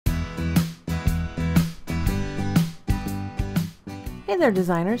Hey there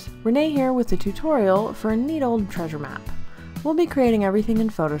designers, Renee here with a tutorial for a neat old treasure map. We'll be creating everything in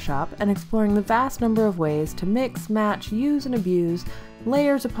Photoshop and exploring the vast number of ways to mix, match, use, and abuse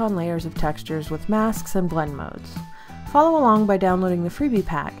layers upon layers of textures with masks and blend modes. Follow along by downloading the freebie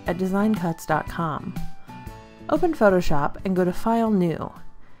pack at designcuts.com. Open Photoshop and go to File, New.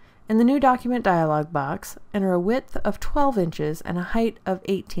 In the New Document dialog box, enter a width of 12 inches and a height of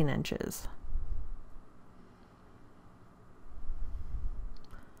 18 inches.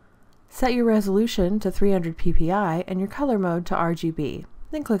 Set your resolution to 300 ppi and your color mode to RGB,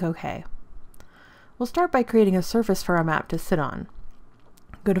 then click OK. We'll start by creating a surface for our map to sit on.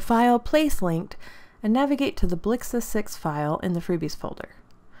 Go to File, Place Linked, and navigate to the Blixus 6 file in the Freebies folder.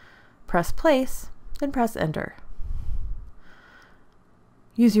 Press Place, then press Enter.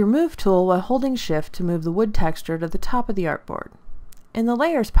 Use your Move tool while holding Shift to move the wood texture to the top of the artboard. In the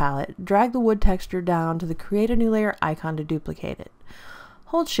Layers palette, drag the wood texture down to the Create a New Layer icon to duplicate it.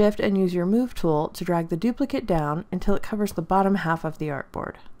 Hold Shift and use your Move tool to drag the duplicate down until it covers the bottom half of the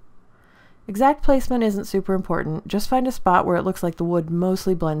artboard. Exact placement isn't super important, just find a spot where it looks like the wood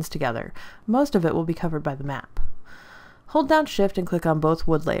mostly blends together. Most of it will be covered by the map. Hold down Shift and click on both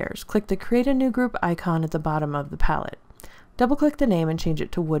wood layers. Click the Create a New Group icon at the bottom of the palette. Double-click the name and change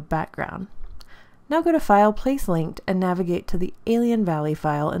it to Wood Background. Now go to File, Place Linked, and navigate to the Alien Valley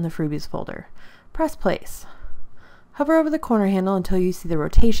file in the Freebies folder. Press Place. Hover over the corner handle until you see the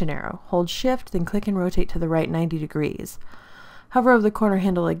rotation arrow. Hold Shift, then click and rotate to the right 90 degrees. Hover over the corner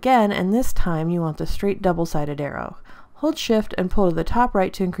handle again, and this time you want the straight double-sided arrow. Hold Shift and pull to the top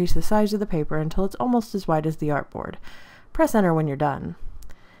right to increase the size of the paper until it's almost as wide as the artboard. Press Enter when you're done.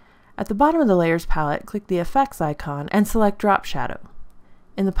 At the bottom of the Layers palette, click the Effects icon and select Drop Shadow.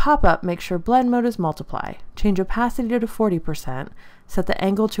 In the pop-up, make sure Blend Mode is Multiply. Change opacity to 40%, set the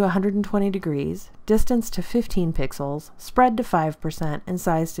angle to 120 degrees, distance to 15 pixels, spread to 5%, and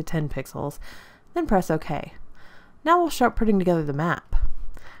size to 10 pixels, then press OK. Now we'll start putting together the map.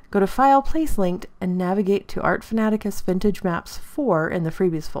 Go to File, Place Linked, and navigate to Art Fanaticus Vintage Maps 4 in the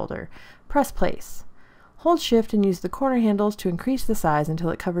Freebies folder. Press Place. Hold Shift and use the corner handles to increase the size until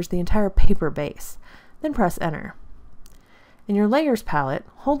it covers the entire paper base. Then press Enter. In your Layers palette,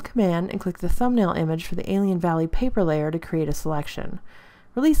 hold Command and click the thumbnail image for the Alien Valley paper layer to create a selection.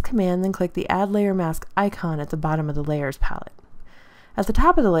 Release Command, then click the Add Layer Mask icon at the bottom of the Layers palette. At the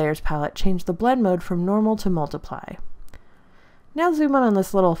top of the Layers palette, change the blend mode from Normal to Multiply. Now zoom in on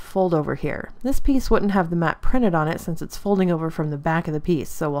this little fold over here. This piece wouldn't have the map printed on it since it's folding over from the back of the piece,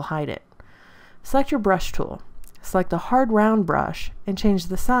 so we'll hide it. Select your brush tool. Select a hard round brush and change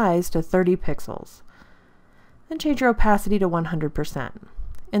the size to 30 pixels. Then change your opacity to 100%.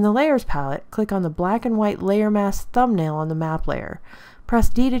 In the Layers palette, click on the black and white layer mask thumbnail on the map layer. Press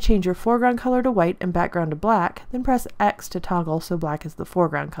D to change your foreground color to white and background to black, then press X to toggle so black is the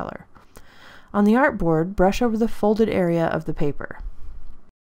foreground color. On the artboard, brush over the folded area of the paper.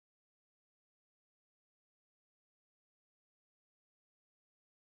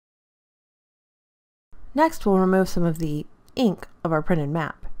 Next, we'll remove some of the ink of our printed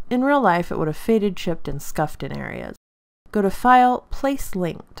map. In real life, it would have faded, chipped, and scuffed in areas. Go to File, Place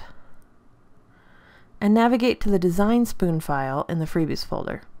Linked, and navigate to the Design Spoon file in the Freebies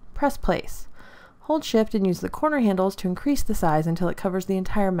folder. Press Place. Hold Shift and use the corner handles to increase the size until it covers the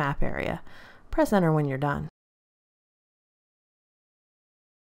entire map area. Press Enter when you're done.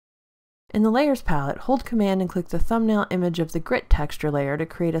 In the Layers palette, hold Command and click the thumbnail image of the grit texture layer to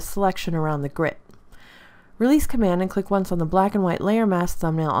create a selection around the grit. Release Command and click once on the black and white layer mask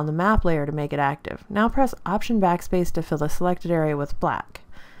thumbnail on the map layer to make it active. Now press Option Backspace to fill the selected area with black,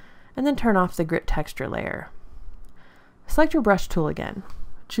 and then turn off the grit texture layer. Select your brush tool again.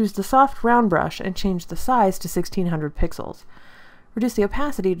 Choose the soft round brush and change the size to 1600 pixels. Reduce the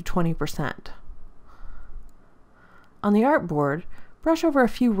opacity to 20%. On the artboard, brush over a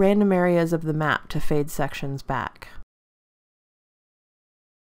few random areas of the map to fade sections back.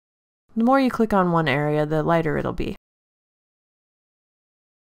 The more you click on one area, the lighter it'll be.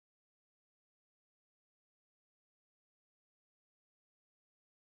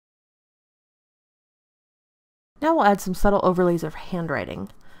 Now we'll add some subtle overlays of handwriting.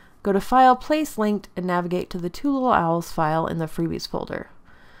 Go to File, Place Linked, and navigate to the Two Little Owls file in the Freebies folder.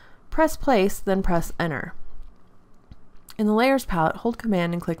 Press Place, then press Enter. In the Layers palette, hold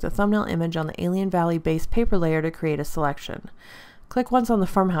Command and click the thumbnail image on the Alien Valley base paper layer to create a selection. Click once on the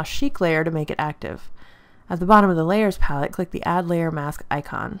Farmhouse Chic layer to make it active. At the bottom of the Layers palette, click the Add Layer Mask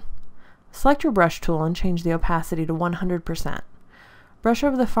icon. Select your brush tool and change the opacity to 100%. Brush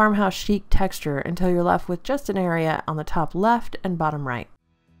over the Farmhouse Chic texture until you're left with just an area on the top top left and bottom right.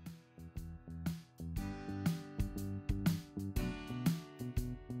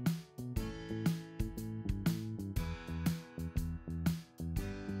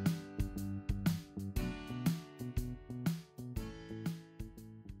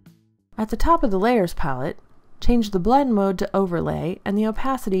 At the top of the Layers palette, change the blend mode to overlay and the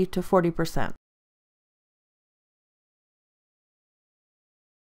opacity to 40%.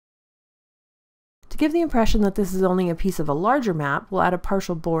 To give the impression that this is only a piece of a larger map, we'll add a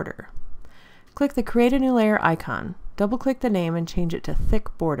partial border. Click the Create a New Layer icon, double-click the name and change it to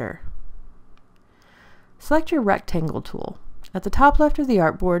Thick Border. Select your Rectangle tool. At the top left of the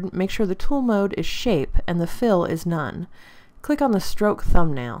artboard, make sure the tool mode is Shape and the Fill is None. Click on the Stroke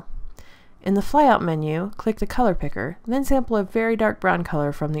thumbnail. In the Flyout menu, click the Color Picker, then sample a very dark brown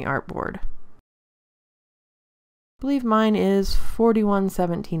color from the artboard. I believe mine is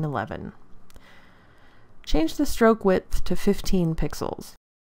 411711. Change the stroke width to 15 pixels.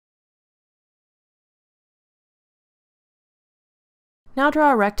 Now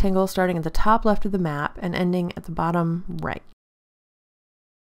draw a rectangle starting at the top left of the map and ending at the bottom right.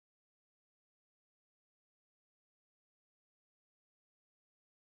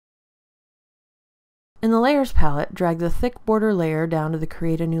 In the Layers palette, drag the thick border layer down to the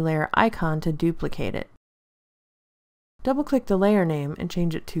Create a New Layer icon to duplicate it. Double-click the layer name and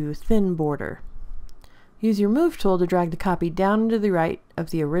change it to Thin Border. Use your Move tool to drag the copy down to the right of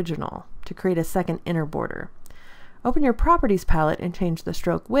the original to create a second inner border. Open your Properties palette and change the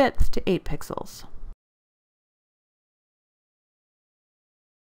stroke width to 8 pixels.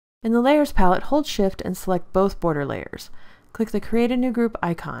 In the Layers palette, hold Shift and select both border layers. Click the Create a New Group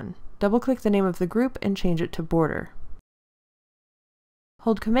icon. Double-click the name of the group and change it to Border.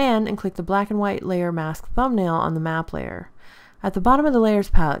 Hold Command and click the black and white layer mask thumbnail on the map layer. At the bottom of the Layers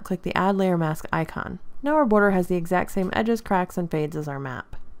palette, click the Add Layer Mask icon. Now our border has the exact same edges, cracks, and fades as our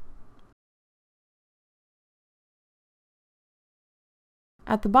map.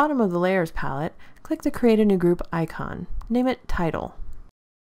 At the bottom of the Layers palette, click the Create a New Group icon. Name it Title.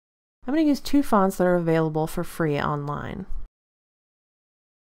 I'm going to use 2 fonts that are available for free online.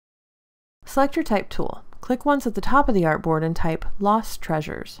 Select your Type tool. Click once at the top of the artboard and type Lost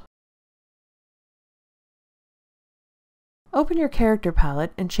Treasures. Open your Character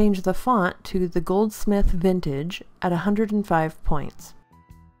palette and change the font to the Goldsmith Vintage at 105 points.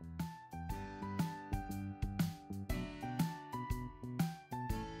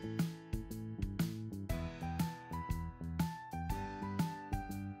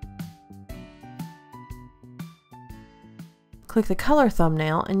 Click the Color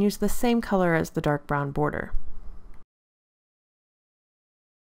thumbnail and use the same color as the dark brown border.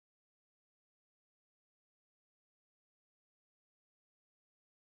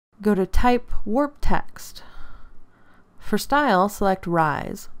 Go to Type Warp Text. For style, select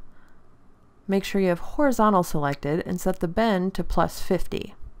Rise. Make sure you have horizontal selected and set the bend to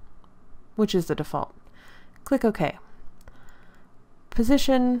 +50, which is the default. Click OK.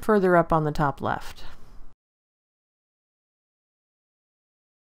 Position further up on the top left.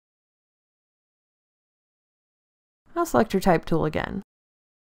 Now select your Type tool again.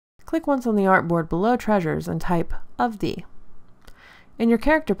 Click once on the artboard below Treasures and type Of Thee. In your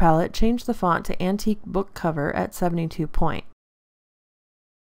Character palette, change the font to Antique Book Cover at 72 point.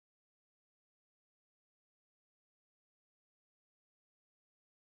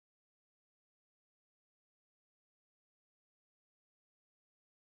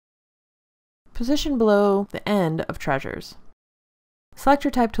 Position below the end of Treasures. Select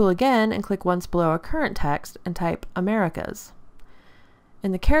your Type tool again and click once below a current text and type Americas.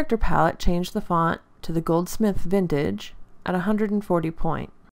 In the Character palette, change the font to the Goldsmith Vintage at 140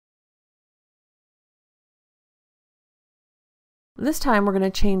 point. This time we're going to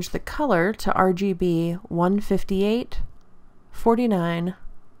change the color to RGB 158, 49,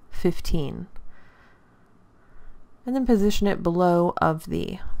 15, and then position it below Of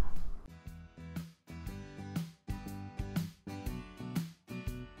Thee.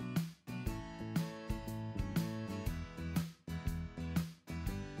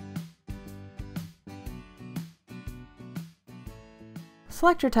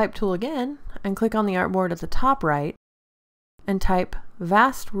 Select your Type tool again and click on the artboard at the top right and type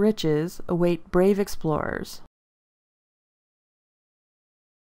Vast Riches Await Brave Explorers.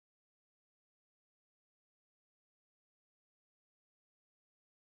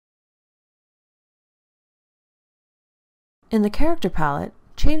 In the Character palette,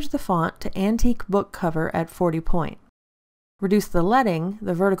 change the font to Antique Book Cover at 40 point. Reduce the leading,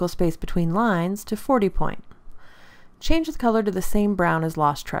 the vertical space between lines, to 40 point. Change the color to the same brown as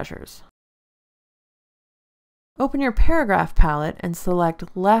Lost Treasures. Open your Paragraph palette and select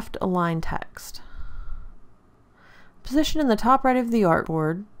Left Align Text. Position in the top right of the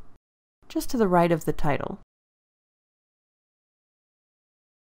artboard, just to the right of the title.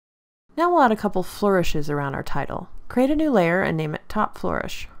 Now we'll add a couple flourishes around our title. Create a new layer and name it Top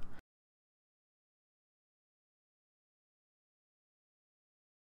Flourish.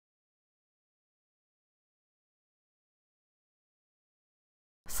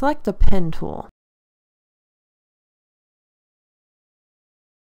 Select the Pen tool.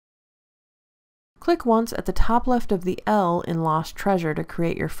 Click once at the top left of the L in Lost Treasure to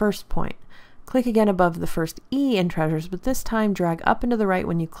create your first point. Click again above the first E in Treasures, but this time drag up and to the right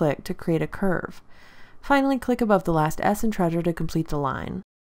when you click to create a curve. Finally, click above the last S in Treasure to complete the line.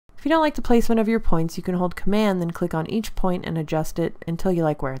 If you don't like the placement of your points, you can hold Command, then click on each point and adjust it until you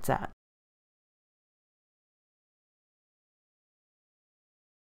like where it's at.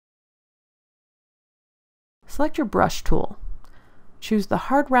 Select your Brush tool. Choose the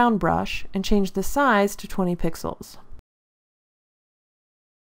hard round brush and change the size to 20 pixels.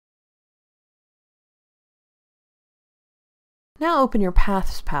 Now open your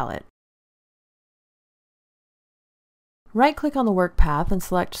Paths palette. Right-click on the work path and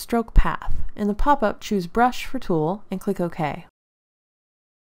select Stroke Path. In the pop-up, choose Brush for Tool and click OK.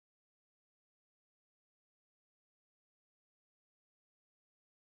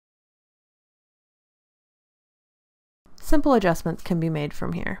 Simple adjustments can be made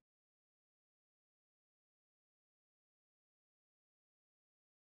from here.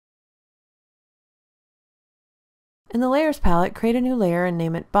 In the Layers palette, create a new layer and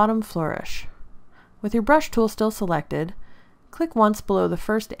name it Bottom Flourish. With your brush tool still selected, click once below the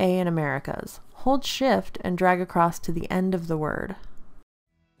first A in Americas. Hold Shift and drag across to the end of the word.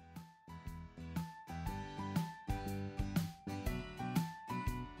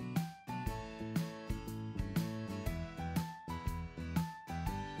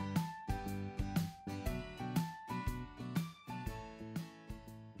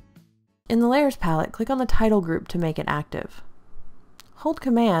 In the Layers palette, click on the title group to make it active. Hold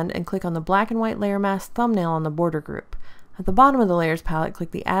Command and click on the black and white layer mask thumbnail on the border group. At the bottom of the Layers palette,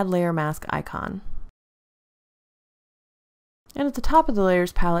 click the Add Layer Mask icon. And at the top of the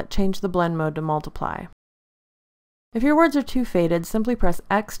Layers palette, change the blend mode to multiply. If your words are too faded, simply press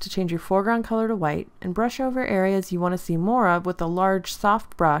X to change your foreground color to white and brush over areas you want to see more of with a large,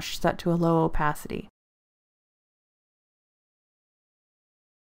 soft brush set to a low opacity.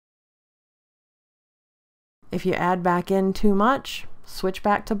 If you add back in too much, switch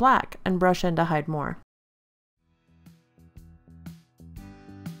back to black and brush in to hide more.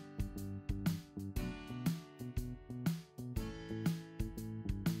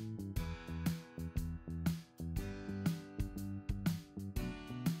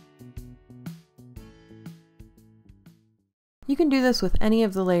 You can do this with any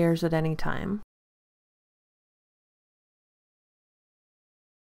of the layers at any time.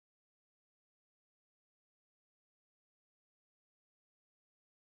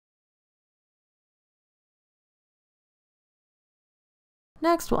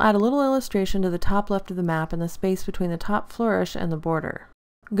 Next, we'll add a little illustration to the top left of the map in the space between the top flourish and the border.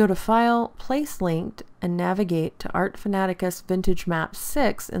 Go to File, Place Linked, and navigate to Art Fanaticus Vintage Map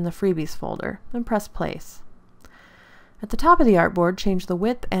 6 in the Freebies folder, and press Place. At the top of the artboard, change the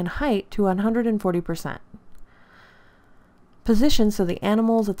width and height to 140%. Position so the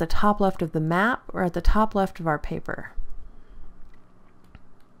animals at the top left of the map or at the top left of our paper.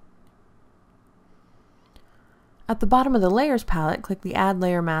 At the bottom of the Layers palette, click the Add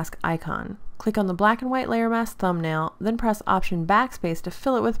Layer Mask icon. Click on the black and white layer mask thumbnail, then press Option Backspace to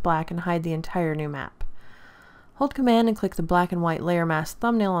fill it with black and hide the entire new map. Hold Command and click the black and white layer mask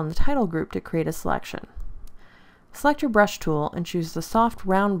thumbnail on the title group to create a selection. Select your brush tool and choose the soft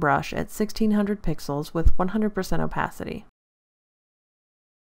round brush at 1600 pixels with 100% opacity.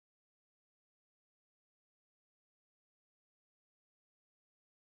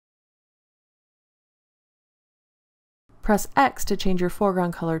 Press X to change your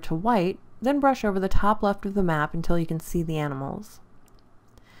foreground color to white, then brush over the top left of the map until you can see the animals.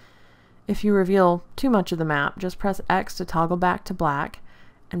 If you reveal too much of the map, just press X to toggle back to black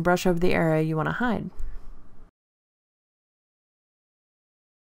and brush over the area you want to hide.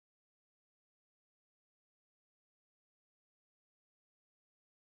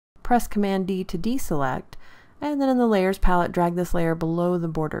 Press Command D to deselect, and then in the Layers palette, drag this layer below the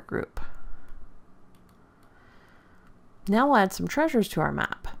border group. Now we'll add some treasures to our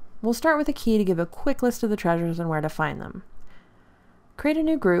map. We'll start with a key to give a quick list of the treasures and where to find them. Create a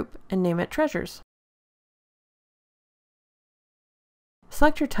new group and name it Treasures.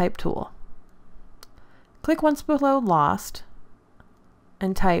 Select your Type tool. Click once below Lost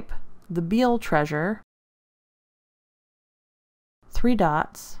and type the Beale treasure, 3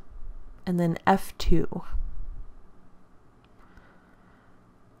 dots, and then F2.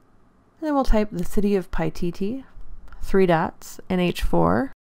 And then we'll type the City of Paititi, 3 dots, and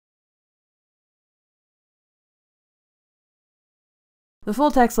H4. The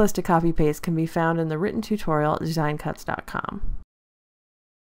full text list to copy-paste can be found in the written tutorial at designcuts.com.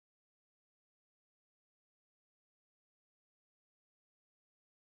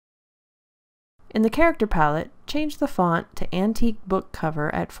 In the character palette, change the font to Antique Book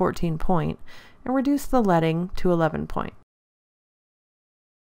Cover at 14 point and reduce the leading to 11 point.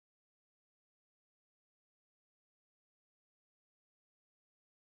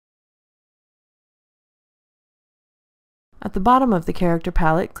 At the bottom of the character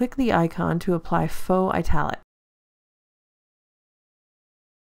palette, click the icon to apply faux italic.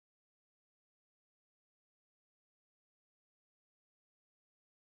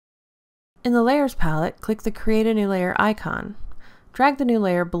 In the Layers palette, click the Create a New Layer icon. Drag the new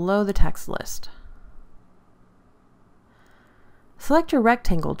layer below the text list. Select your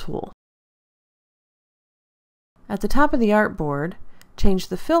Rectangle tool. At the top of the artboard, change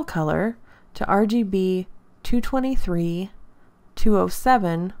the fill color to RGB 223,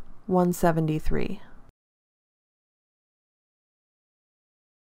 207, 173.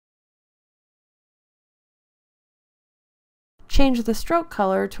 Change the stroke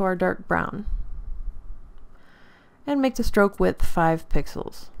color to our dark brown. And make the stroke width 5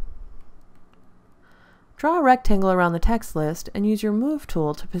 pixels. Draw a rectangle around the text list and use your Move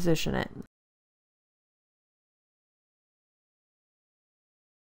tool to position it.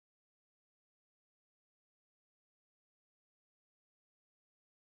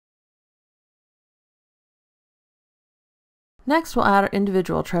 Next, we'll add our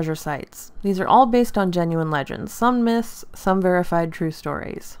individual treasure sites. These are all based on genuine legends, some myths, some verified true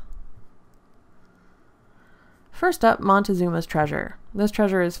stories. First up, Montezuma's treasure. This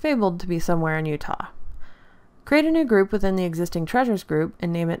treasure is fabled to be somewhere in Utah. Create a new group within the existing treasures group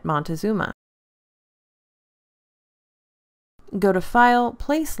and name it Montezuma. Go to File,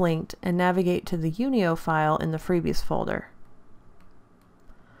 Place Linked, and navigate to the Unio file in the Freebies folder.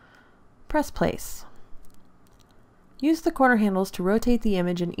 Press Place. Use the corner handles to rotate the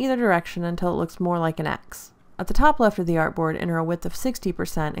image in either direction until it looks more like an X. At the top left of the artboard, enter a width of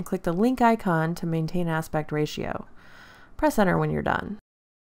 60% and click the link icon to maintain aspect ratio. Press Enter when you're done.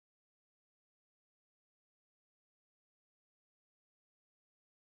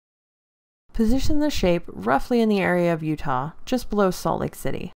 Position the shape roughly in the area of Utah, just below Salt Lake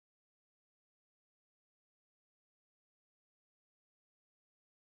City.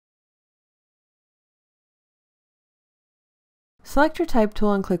 Select your type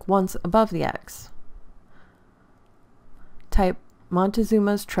tool and click once above the X. Type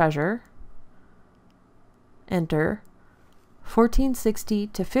Montezuma's treasure, enter 1460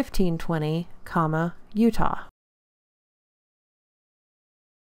 to 1520, Utah.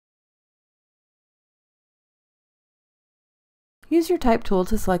 Use your type tool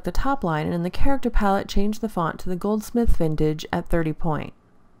to select the top line and in the character palette change the font to the Goldsmith Vintage at 30 point.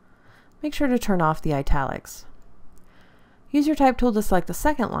 Make sure to turn off the italics. Use your type tool to select the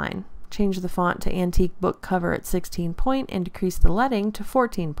second line. Change the font to Antique Book Cover at 16 point and decrease the leading to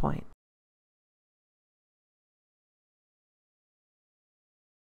 14 point.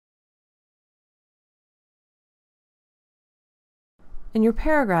 In your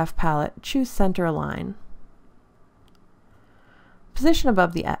paragraph palette, choose Center Align. Position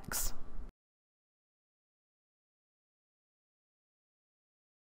above the X.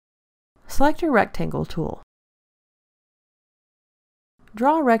 Select your Rectangle tool.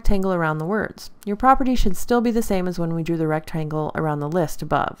 Draw a rectangle around the words. Your property should still be the same as when we drew the rectangle around the list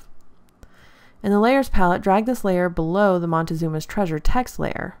above. In the Layers palette, drag this layer below the Montezuma's treasure text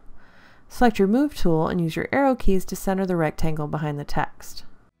layer. Select your Move tool and use your arrow keys to center the rectangle behind the text.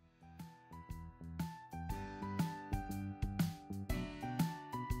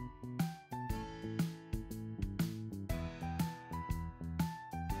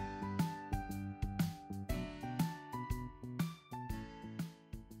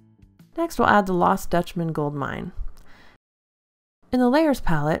 Next, we'll add the Lost Dutchman gold mine. In the Layers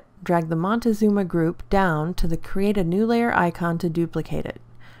palette, drag the Montezuma group down to the Create a New Layer icon to duplicate it.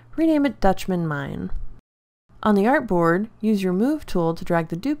 Rename it Dutchman Mine. On the artboard, use your Move tool to drag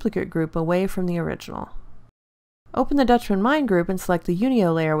the duplicate group away from the original. Open the Dutchman Mine group and select the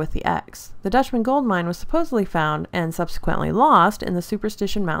Unio layer with the X. The Dutchman gold mine was supposedly found and subsequently lost in the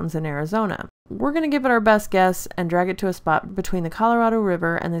Superstition Mountains in Arizona. We're going to give it our best guess and drag it to a spot between the Colorado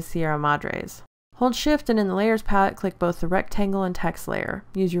River and the Sierra Madres. Hold Shift and in the Layers palette, click both the rectangle and text layer.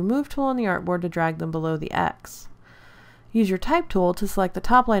 Use your Move tool on the artboard to drag them below the X. Use your Type tool to select the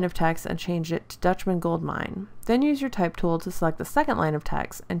top line of text and change it to Dutchman Gold Mine. Then use your Type tool to select the second line of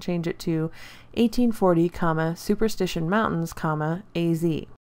text and change it to 1840, Superstition Mountains, AZ.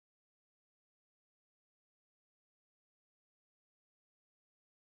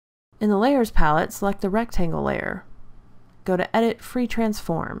 In the Layers palette, select the rectangle layer. Go to Edit Free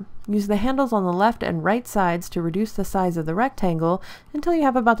Transform. Use the handles on the left and right sides to reduce the size of the rectangle until you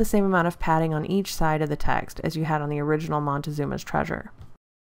have about the same amount of padding on each side of the text as you had on the original Montezuma's treasure.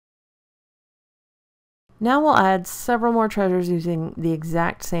 Now we'll add several more treasures using the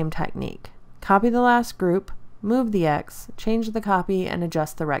exact same technique. Copy the last group, move the X, change the copy, and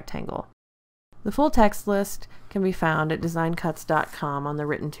adjust the rectangle. The full text list can be found at designcuts.com on the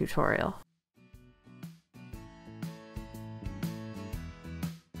written tutorial.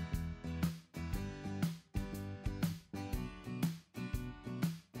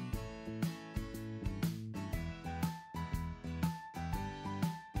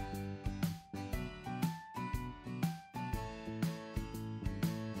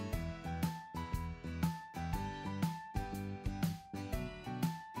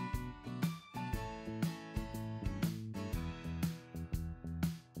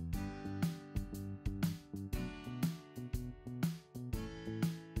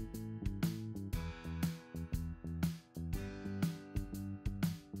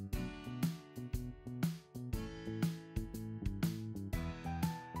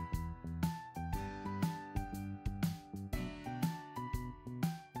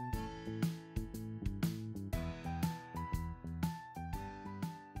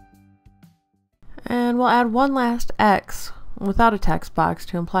 And we'll add one last X without a text box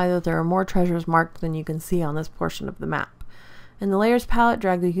to imply that there are more treasures marked than you can see on this portion of the map. In the Layers palette,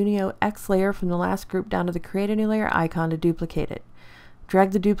 drag the Unio X layer from the last group down to the Create a New Layer icon to duplicate it.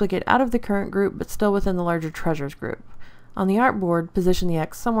 Drag the duplicate out of the current group but still within the larger treasures group. On the artboard, position the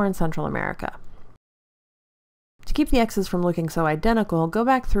X somewhere in Central America. To keep the X's from looking so identical, go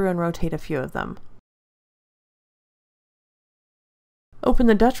back through and rotate a few of them. Open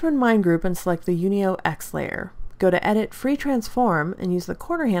the Dutchman Mine group and select the Unio X layer. Go to Edit, Free Transform, and use the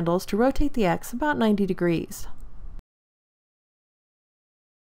corner handles to rotate the X about 90 degrees.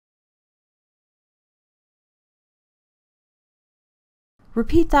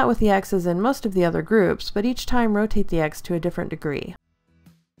 Repeat that with the X's in most of the other groups, but each time rotate the X to a different degree.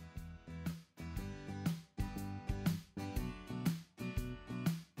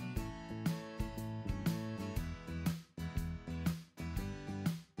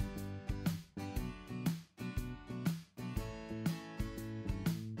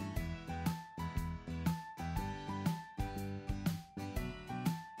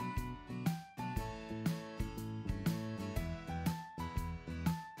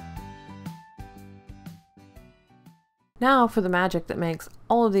 Now for the magic that makes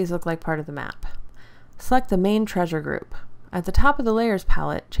all of these look like part of the map. Select the main treasure group. At the top of the Layers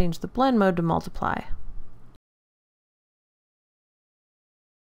palette, change the blend mode to multiply.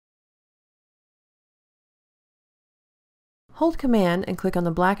 Hold Command and click on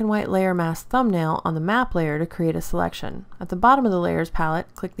the black and white layer mask thumbnail on the map layer to create a selection. At the bottom of the Layers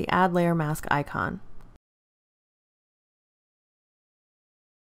palette, click the Add Layer Mask icon.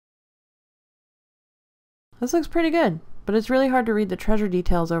 This looks pretty good, but it's really hard to read the treasure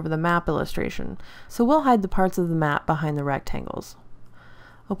details over the map illustration, so we'll hide the parts of the map behind the rectangles.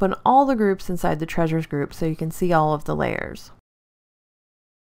 Open all the groups inside the treasures group so you can see all of the layers.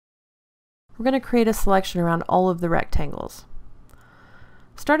 We're going to create a selection around all of the rectangles.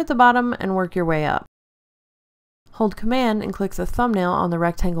 Start at the bottom and work your way up. Hold Command and click the thumbnail on the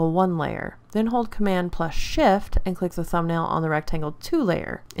Rectangle 1 layer. Then hold Command plus Shift and click the thumbnail on the Rectangle 2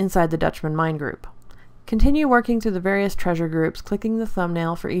 layer inside the Dutchman Mine group. Continue working through the various treasure groups, clicking the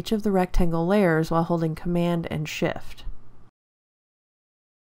thumbnail for each of the rectangle layers while holding Command and Shift.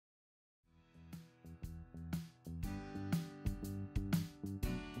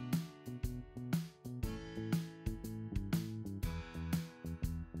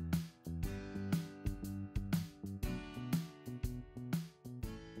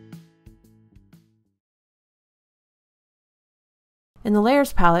 In the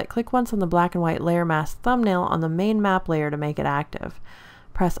Layers palette, click once on the black and white layer mask thumbnail on the main map layer to make it active.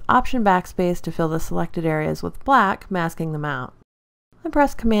 Press Option Backspace to fill the selected areas with black, masking them out. Then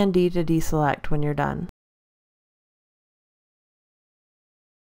press Command D to deselect when you're done.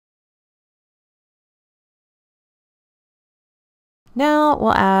 Now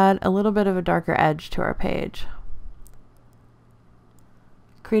we'll add a little bit of a darker edge to our page.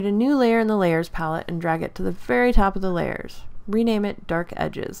 Create a new layer in the Layers palette and drag it to the very top of the layers. Rename it Dark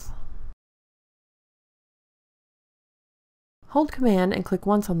Edges. Hold Command and click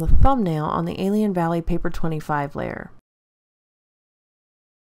once on the thumbnail on the Alien Valley Paper 25 layer.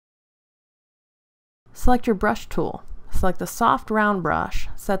 Select your brush tool. Select the soft round brush,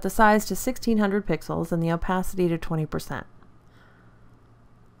 set the size to 1600 pixels and the opacity to 20%.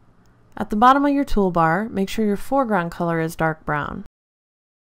 At the bottom of your toolbar, make sure your foreground color is dark brown.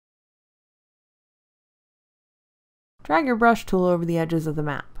 drag your brush tool over the edges of the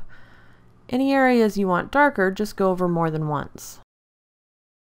map. Any areas you want darker, just go over more than once.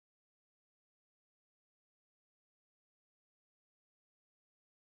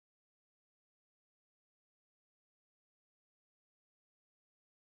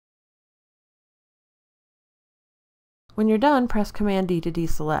 When you're done, press Command D to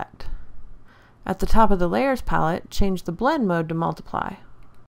deselect. At the top of the Layers palette, change the blend mode to multiply.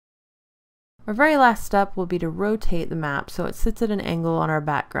 Our very last step will be to rotate the map so it sits at an angle on our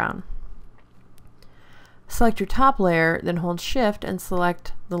background. Select your top layer, then hold Shift and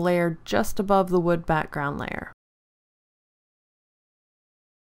select the layer just above the wood background layer.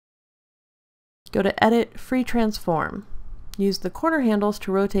 Go to Edit, Free Transform. Use the corner handles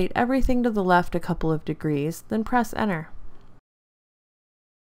to rotate everything to the left a couple of degrees, then press Enter.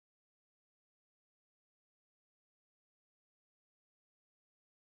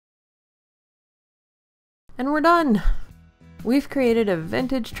 And we're done! We've created a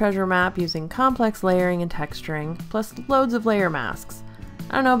vintage treasure map using complex layering and texturing, plus loads of layer masks.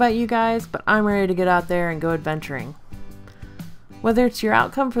 I don't know about you guys, but I'm ready to get out there and go adventuring. Whether it's your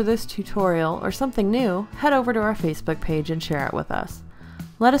outcome for this tutorial or something new, head over to our Facebook page and share it with us.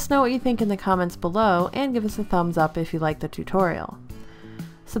 Let us know what you think in the comments below and give us a thumbs up if you like the tutorial.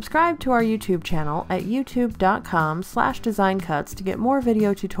 Subscribe to our YouTube channel at youtube.com/designcuts to get more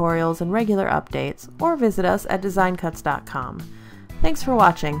video tutorials and regular updates, or visit us at designcuts.com. Thanks for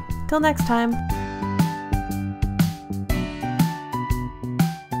watching. Till next time!